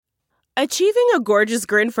Achieving a gorgeous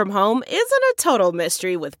grin from home isn't a total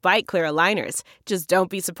mystery with Byte Clear aligners. Just don't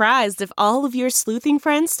be surprised if all of your sleuthing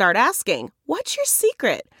friends start asking, "What's your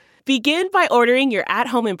secret?" Begin by ordering your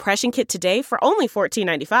at-home impression kit today for only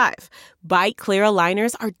 $14.95. Byte Clear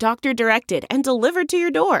aligners are doctor-directed and delivered to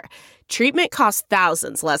your door. Treatment costs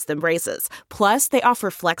thousands less than braces. Plus, they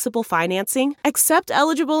offer flexible financing, accept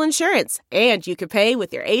eligible insurance, and you can pay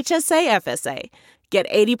with your HSA FSA. Get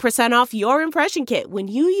 80% off your impression kit when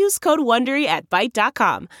you use code WONDERY at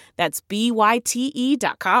Byte.com. That's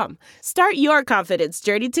BYTE.com. Start your confidence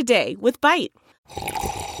journey today with Byte.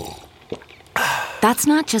 That's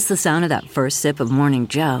not just the sound of that first sip of Morning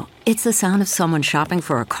Joe. It's the sound of someone shopping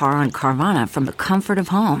for a car on Carvana from the comfort of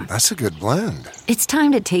home. That's a good blend. It's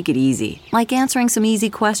time to take it easy, like answering some easy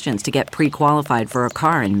questions to get pre-qualified for a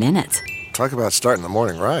car in minutes. Talk about starting the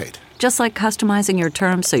morning right. Just like customizing your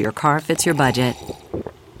terms so your car fits your budget.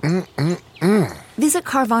 Visit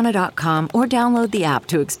Carvana.com or download the app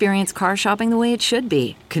to experience car shopping the way it should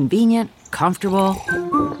be. Convenient, comfortable.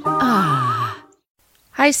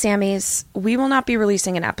 Hi, Sammys. We will not be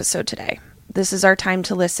releasing an episode today. This is our time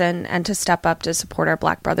to listen and to step up to support our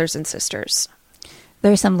Black brothers and sisters.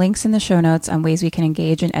 There are some links in the show notes on ways we can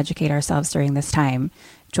engage and educate ourselves during this time.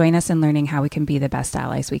 Join us in learning how we can be the best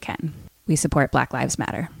allies we can. We support Black Lives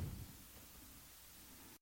Matter.